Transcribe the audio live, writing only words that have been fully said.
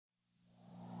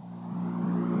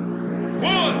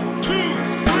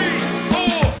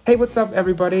Hey, what's up,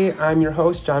 everybody? I'm your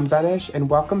host, John Benish, and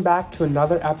welcome back to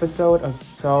another episode of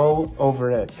So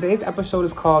Over It. Today's episode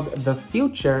is called The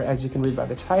Future, as you can read by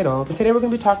the title. And today we're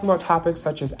going to be talking about topics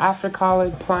such as after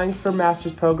college, applying for a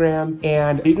master's program,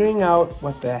 and figuring out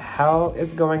what the hell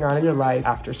is going on in your life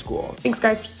after school. Thanks,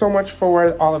 guys, so much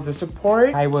for all of the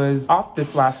support. I was off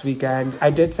this last weekend. I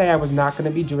did say I was not going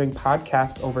to be doing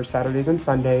podcasts over Saturdays and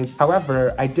Sundays.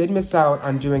 However, I did miss out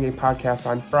on doing a podcast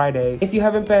on Friday. If you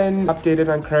haven't been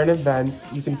updated on current events,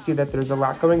 you can see that there's a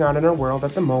lot going on in our world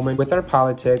at the moment with our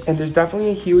politics, and there's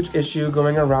definitely a huge issue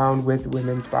going around with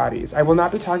women's bodies. I will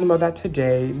not be talking about that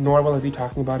today, nor will I be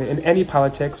talking about it in any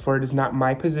politics, for it is not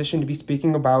my position to be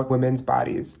speaking about women's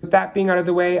bodies. With that being out of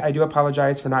the way, I do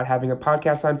apologize for not having a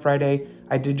podcast on Friday.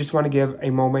 I did just want to give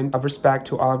a moment of respect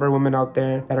to all of our women out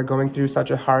there that are going through such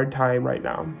a hard time right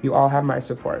now. You all have my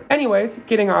support. Anyways,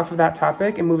 getting off of that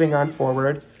topic and moving on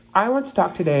forward, I want to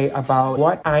talk today about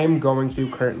what I am going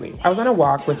through currently. I was on a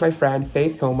walk with my friend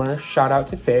Faith Hilmer. Shout out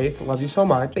to Faith. Love you so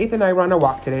much. Faith and I were on a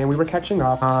walk today and we were catching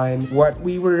up on what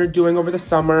we were doing over the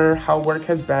summer, how work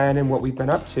has been, and what we've been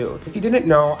up to. If you didn't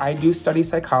know, I do study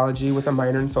psychology with a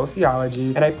minor in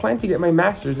sociology, and I plan to get my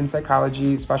master's in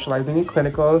psychology, specializing in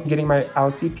clinical, getting my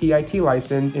LCPIT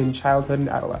license in childhood and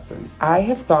adolescence. I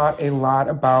have thought a lot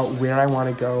about where I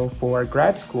want to go for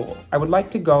grad school. I would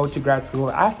like to go to grad school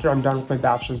after I'm done with my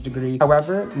bachelor's degree.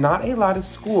 However, not a lot of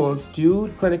schools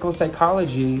do clinical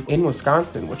psychology in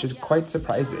Wisconsin, which is quite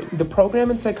surprising. The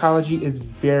program in psychology is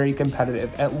very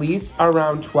competitive, at least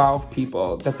around 12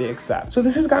 people that they accept. So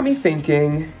this has got me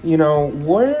thinking,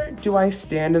 where do I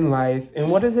stand in life, and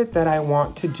what is it that I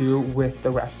want to do with the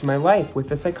rest of my life with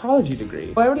the psychology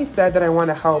degree? Well, I already said that I want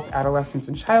to help adolescents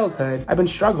and childhood. I've been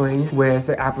struggling with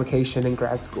the application in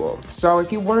grad school. So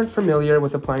if you weren't familiar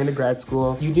with applying to grad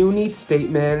school, you do need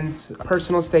statements,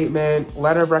 personal statement,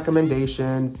 letter of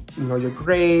recommendations, your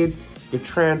grades, your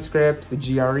transcripts, the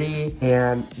GRE,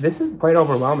 and this is quite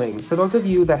overwhelming. For those of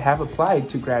you that have applied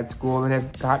to grad school and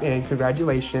have got in,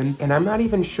 congratulations, and I'm not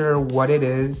even sure what it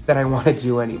is that I want to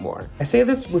do anymore. I say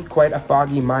this with quite a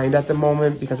foggy mind at the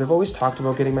moment because I've always talked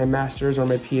about getting my master's or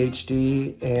my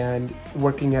PhD and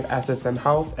working at SSM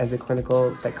Health as a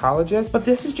clinical psychologist, but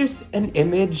this is just an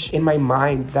image in my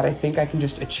mind that I think I can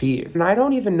just achieve, and I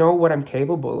don't even know what I'm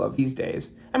capable of these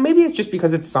days. And maybe it's just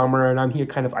because it's summer and I'm here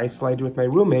kind of isolated with my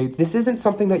roommates. This isn't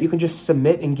something that you can just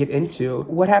submit and get into.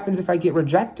 What happens if I get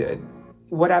rejected?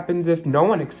 What happens if no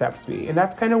one accepts me? And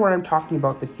that's kind of where I'm talking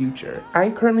about the future.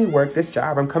 I currently work this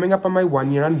job. I'm coming up on my 1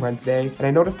 year on Wednesday, and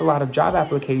I noticed a lot of job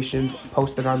applications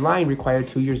posted online require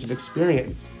 2 years of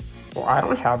experience. Well, I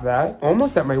don't have that.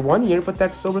 Almost at my 1 year, but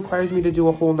that still requires me to do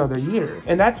a whole nother year.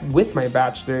 And that's with my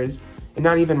bachelor's and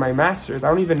not even my master's. I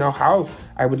don't even know how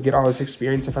I would get all this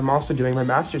experience if I'm also doing my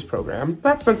master's program.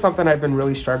 That's been something I've been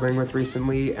really struggling with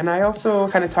recently. And I also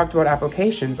kind of talked about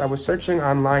applications. I was searching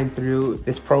online through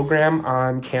this program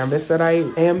on Canvas that I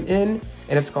am in,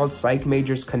 and it's called Psych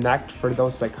Majors Connect for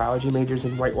those psychology majors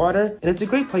in Whitewater. And it's a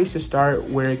great place to start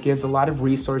where it gives a lot of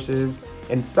resources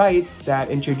and sites that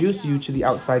introduce you to the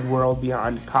outside world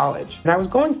beyond college. And I was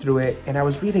going through it and I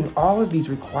was reading all of these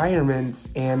requirements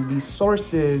and these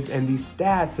sources and these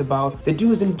stats about the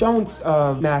do's and don'ts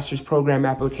of master's program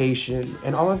application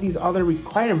and all of these other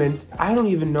requirements I don't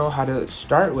even know how to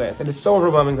start with. And it's so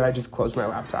overwhelming that I just closed my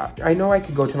laptop. I know I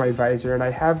could go to my advisor, and I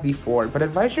have before, but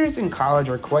advisors in college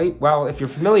are quite, well, if you're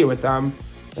familiar with them,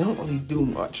 they don't really do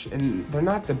much, and they're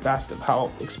not the best of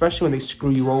help, especially when they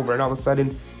screw you over and all of a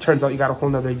sudden turns out you got a whole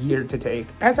nother year to take.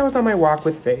 As I was on my walk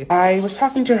with Faith, I was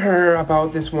talking to her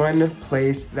about this one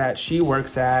place that she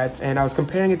works at, and I was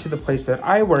comparing it to the place that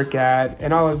I work at,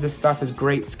 and all of this stuff is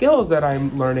great skills that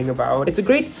I'm learning about. It's a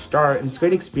great start and it's a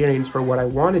great experience for what I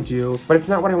want to do, but it's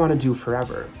not what I want to do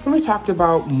forever. Then we talked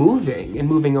about moving and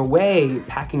moving away,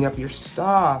 packing up your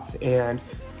stuff, and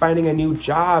finding a new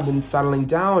job and settling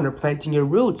down, or planting your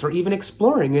roots, or even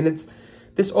exploring. And it's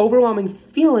this overwhelming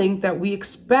feeling that we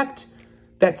expect,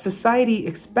 that society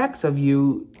expects of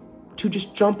you, to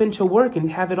just jump into work and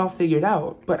have it all figured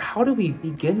out. But how do we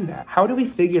begin that? How do we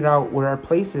figure out where our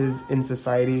place is in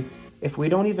society if we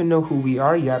don't even know who we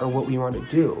are yet or what we want to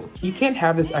do? You can't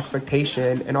have this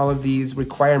expectation and all of these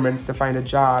requirements to find a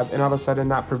job and all of a sudden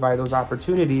not provide those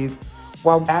opportunities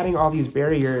while adding all these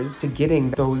barriers to getting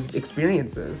those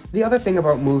experiences. The other thing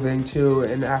about moving too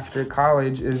and after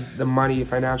college is the money,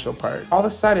 financial part. All of a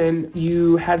sudden,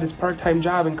 you had this part-time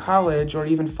job in college or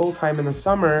even full-time in the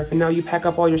summer, and now you pack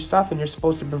up all your stuff and you're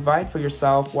supposed to provide for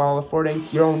yourself while affording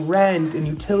your own rent and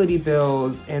utility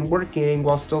bills and working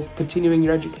while still continuing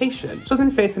your education. So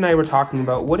then Faith and I were talking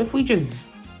about, what if we just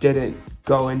didn't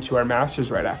go into our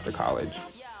master's right after college?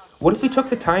 What if we took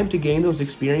the time to gain those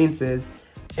experiences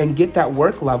and get that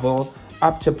work level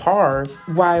up to par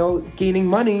while gaining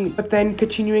money, but then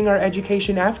continuing our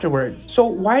education afterwards? So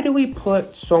why do we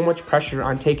put so much pressure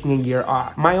on taking a year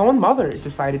off? My own mother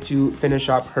decided to finish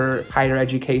up her higher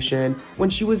education when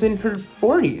she was in her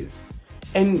 40s.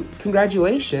 And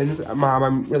congratulations, Mom,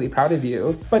 I'm really proud of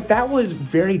you. But that was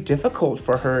very difficult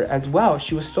for her as well.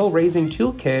 She was still raising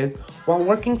 2 kids while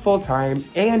working full-time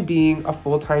and being a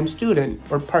full-time student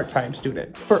or part-time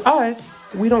student. For us,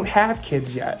 we don't have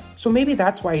kids yet. So maybe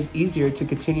that's why it's easier to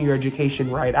continue your education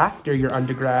right after your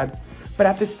undergrad. But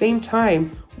at the same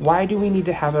time, why do we need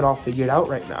to have it all figured out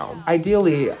right now?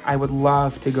 Ideally, I would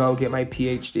love to go get my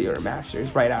PhD or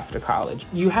master's right after college.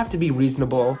 You have to be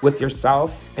reasonable with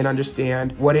yourself and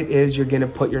understand what it is you're gonna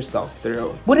put yourself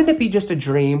through. Wouldn't it be just a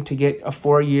dream to get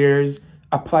 4 years,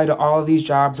 apply to all of these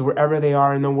jobs wherever they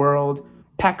are in the world,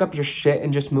 pack up your shit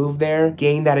and just move there,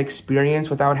 gain that experience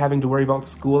without having to worry about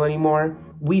school anymore?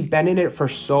 We've been in it for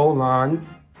so long.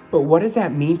 But what does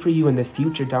that mean for you in the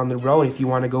future down the road if you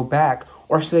want to go back?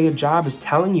 Or say a job is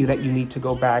telling you that you need to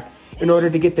go back in order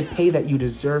to get the pay that you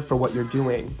deserve for what you're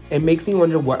doing. It makes me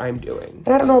wonder what I'm doing.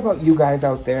 And I don't know about you guys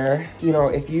out there. You know,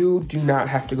 if you do not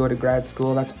have to go to grad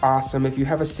school, that's awesome. If you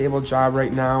have a stable job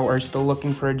right now or are still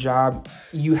looking for a job,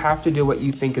 you have to do what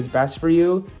you think is best for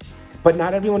you. But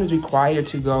not everyone is required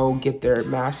to go get their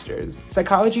master's.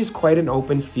 Psychology is quite an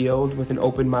open field with an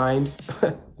open mind,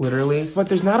 literally. But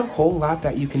there's not a whole lot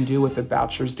that you can do with a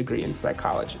bachelor's degree in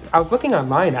psychology. I was looking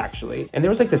online actually, and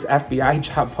there was like this FBI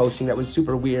job posting that was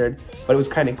super weird, but it was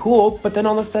kind of cool. But then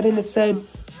all of a sudden it said,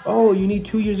 oh, you need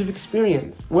 2 years of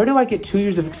experience. Where do I get 2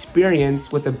 years of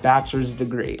experience with a bachelor's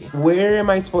degree? Where am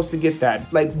I supposed to get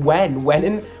that? Like when? When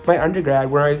in my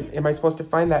undergrad, am I supposed to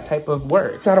find that type of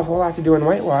work? Not a whole lot to do in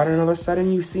Whitewater, and all of a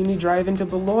sudden you see me drive into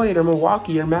Beloit or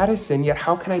Milwaukee or Madison, yet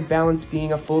how can I balance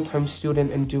being a full-time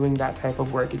student and doing that type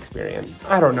of work experience?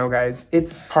 I don't know, guys.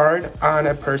 It's hard on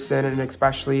a person, and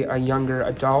especially a younger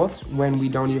adult, when we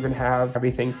don't even have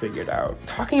everything figured out.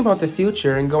 Talking about the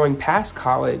future and going past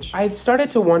college, I've started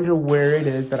to wonder where it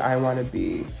is that I want to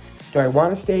be. Do I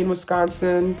want to stay in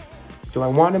Wisconsin? Do I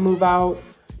want to move out?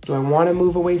 Do I want to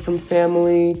move away from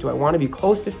family? Do I want to be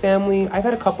close to family? I've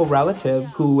had a couple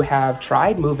relatives who have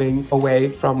tried moving away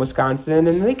from Wisconsin,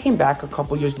 and they came back a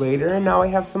couple years later, and now I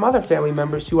have some other family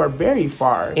members who are very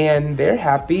far and they're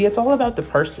happy. It's all about the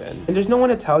person. And there's no one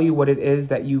to tell you what it is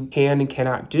that you can and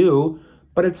cannot do,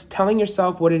 but it's telling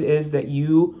yourself what it is that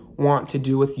you want to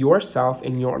do with yourself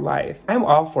in your life. I'm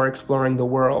all for exploring the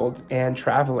world and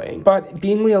traveling, but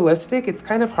being realistic, it's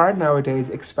kind of hard nowadays,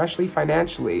 especially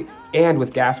financially and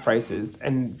with gas prices,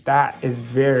 and that is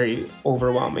very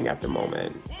overwhelming at the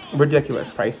moment. Ridiculous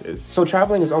prices. So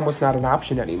traveling is almost not an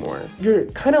option anymore. You're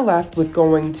kind of left with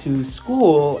going to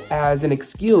school as an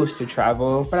excuse to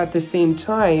travel, but at the same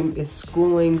time, is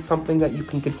schooling something that you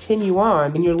can continue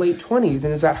on in your late 20s,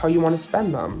 and is that how you want to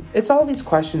spend them? It's all these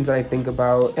questions that I think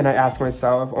about and I ask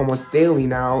myself almost daily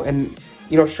now, and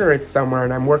you know, sure, it's summer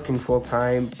and I'm working full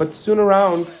time, but soon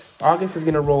around, August is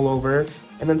gonna roll over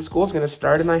and then school's gonna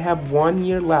start, and I have 1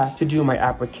 year left to do my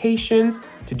applications,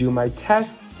 to do my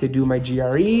tests, to do my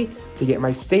GRE, to get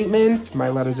my statements, my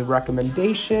letters of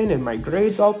recommendation, and my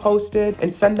grades all posted,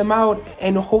 and send them out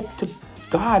and hope to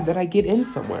God that I get in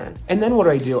somewhere. And then what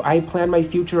do? I plan my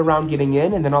future around getting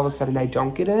in, and then all of a sudden I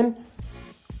don't get in?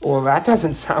 Well, that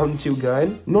doesn't sound too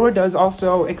good. Nor does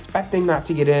also expecting not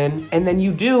to get in, and then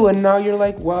you do, and now you're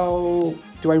like, well,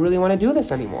 do I really want to do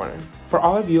this anymore? For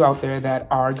all of you out there that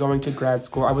are going to grad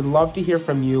school, I would love to hear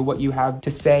from you what you have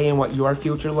to say and what your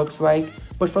future looks like.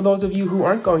 But for those of you who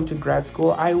aren't going to grad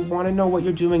school, I want to know what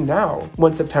you're doing now.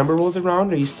 When September rolls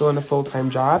around, are you still in a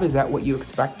full-time job? Is that what you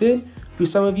expected? Do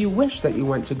some of you wish that you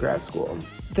went to grad school?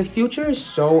 The future is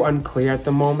so unclear at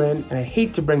the moment, and I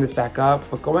hate to bring this back up,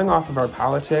 but going off of our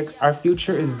politics, our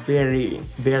future is very,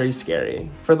 very scary.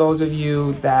 For those of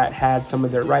you that had some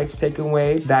of their rights taken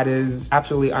away, that is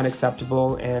absolutely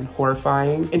unacceptable and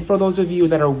horrifying. And for those of you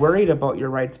that are worried about your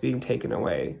rights being taken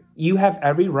away, you have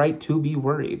every right to be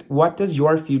worried. What does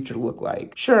your future look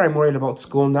like? Sure, I'm worried about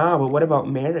school now, but what about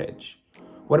marriage?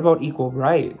 What about equal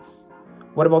rights?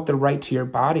 What about the right to your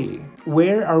body?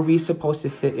 Where are we supposed to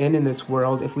fit in this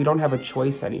world if we don't have a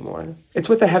choice anymore? It's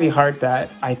with a heavy heart that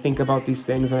I think about these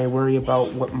things, and I worry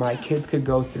about what my kids could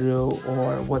go through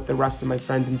or what the rest of my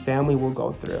friends and family will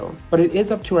go through. But it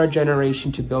is up to our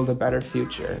generation to build a better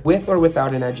future, with or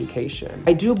without an education.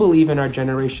 I do believe in our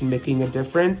generation making a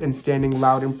difference and standing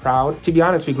loud and proud. To be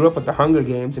honest, we grew up with the Hunger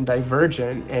Games and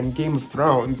Divergent and Game of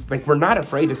Thrones. Like, we're not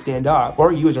afraid to stand up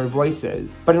or use our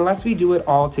voices. But unless we do it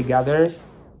all together,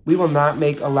 We will not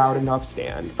make a loud enough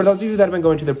stand. For those of you that have been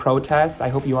going to the protests, I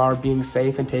hope you are being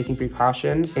safe and taking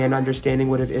precautions and understanding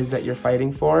what it is that you're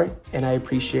fighting for. And I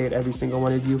appreciate every single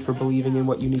one of you for believing in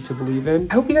what you need to believe in.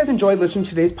 I hope you guys enjoyed listening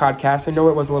to today's podcast. I know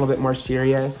it was a little bit more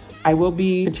serious. I will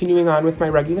be continuing on with my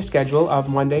regular schedule of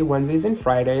Monday, Wednesdays, and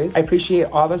Fridays. I appreciate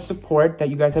all the support that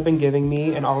you guys have been giving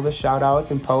me and all the shout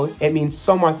outs and posts. It means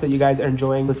so much that you guys are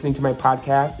enjoying listening to my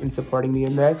podcast and supporting me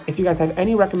in this. If you guys have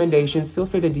any recommendations, feel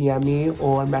free to DM me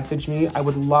or message me. I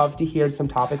would love to hear some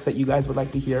topics that you guys would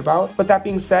like to hear about. With that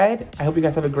being said, I hope you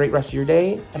guys have a great rest of your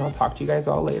day, and I'll talk to you guys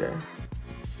all later.